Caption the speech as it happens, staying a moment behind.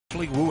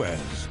Ashley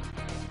Ruiz.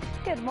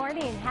 Good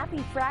morning.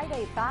 Happy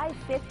Friday,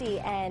 5:50,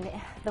 and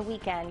the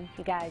weekend,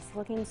 you guys,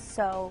 looking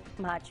so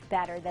much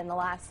better than the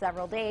last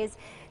several days.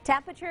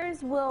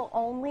 Temperatures will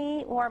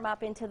only warm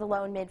up into the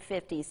low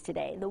mid-50s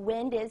today. The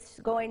wind is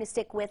going to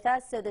stick with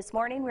us, so this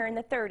morning we're in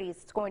the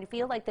 30s. It's going to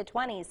feel like the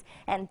 20s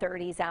and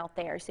 30s out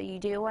there, so you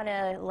do want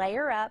to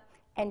layer up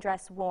and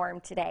dress warm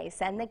today.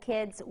 Send the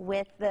kids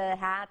with the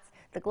hats,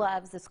 the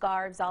gloves, the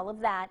scarves, all of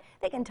that.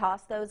 They can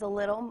toss those a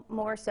little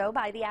more so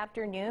by the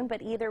afternoon,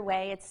 but either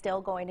way, it's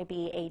still going to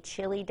be a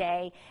chilly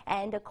day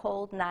and a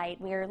cold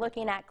night. We are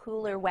looking at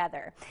cooler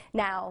weather.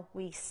 Now,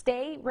 we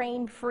stay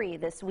rain-free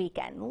this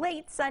weekend.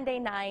 Late Sunday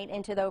night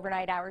into the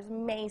overnight hours,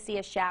 may see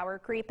a shower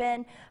creep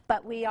in,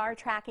 but we are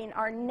tracking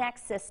our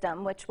next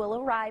system, which will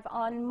arrive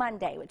on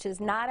Monday, which is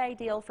not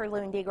ideal for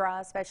Lundi Gras,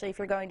 especially if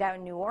you're going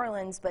down New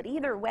Orleans, but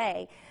either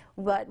way,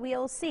 what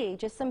we'll see,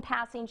 just some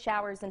passing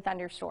showers and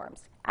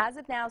thunderstorms. As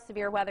of now,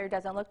 severe weather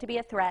doesn't look to be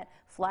a threat.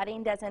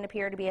 Flooding doesn't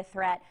appear to be a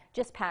threat.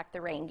 Just pack the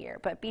rain gear.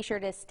 But be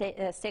sure to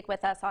stick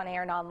with us on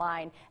air and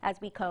online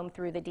as we comb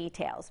through the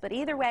details. But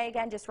either way,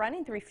 again, just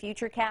running through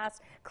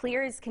Futurecast.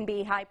 Clear as can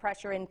be, high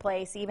pressure in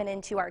place even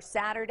into our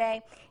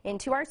Saturday.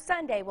 Into our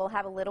Sunday, we'll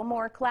have a little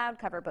more cloud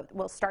cover, but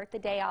we'll start the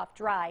day off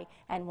dry,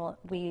 and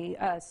we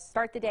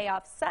start the day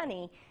off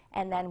sunny,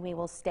 and then we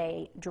will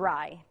stay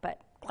dry. But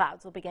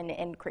clouds will begin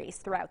to increase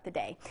throughout the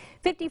day.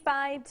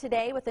 55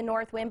 today with a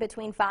north wind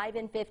between 5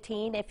 and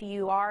 15. If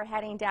you are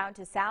heading down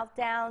to South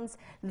Downs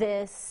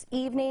this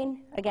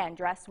evening, again,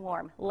 dress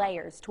warm,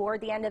 layers. Toward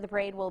the end of the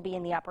parade, we'll be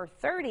in the upper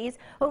 30s.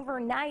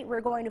 Overnight,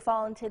 we're going to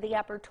fall into the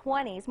upper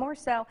 20s, more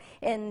so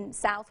in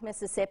South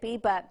Mississippi,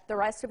 but the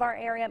rest of our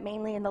area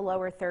mainly in the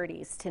lower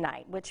 30s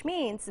tonight, which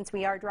means since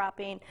we are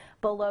dropping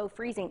below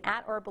freezing,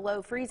 at or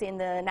below freezing,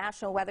 the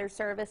National Weather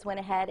Service went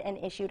ahead and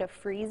issued a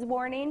freeze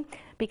warning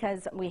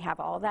because we have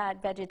all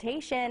that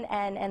vegetation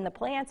and the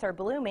plants are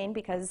blooming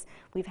because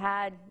we've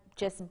had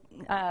just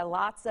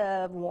lots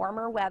of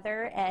warmer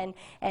weather, and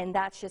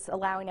that's just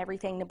allowing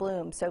everything to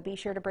bloom. So be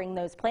sure to bring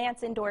those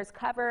plants indoors,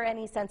 cover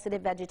any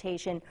sensitive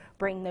vegetation,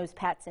 bring those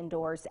pets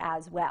indoors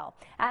as well.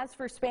 As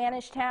for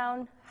Spanish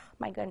Town,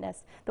 my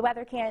goodness, the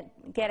weather can't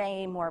get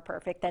any more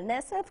perfect than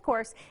this. Of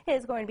course, it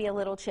is going to be a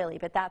little chilly,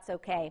 but that's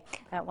okay.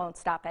 That won't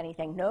stop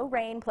anything. No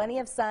rain, plenty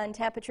of sun.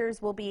 Temperatures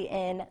will be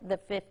in the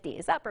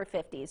 50s, upper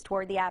 50s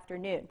toward the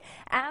afternoon.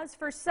 As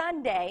for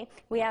Sunday,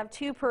 we have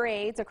two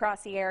parades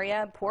across the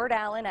area. Port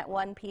Allen at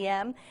 1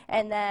 p.m.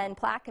 and then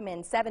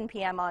Plaquemine 7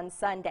 p.m. on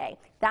Sunday.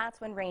 That's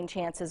when rain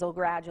chances will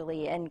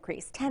gradually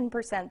increase,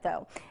 10%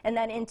 though. And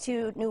then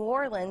into New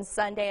Orleans,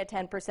 Sunday a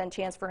 10%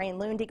 chance for rain.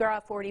 Lundi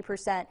Gras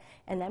 40%,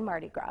 and then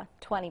Mardi Gras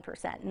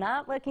 20%.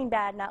 Not looking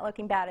bad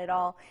at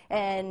all.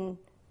 And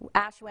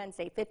Ash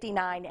Wednesday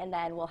 59, and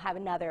then we'll have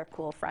another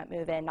cool front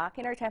move in,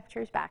 knocking our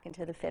temperatures back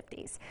into the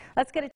 50s. Let's get a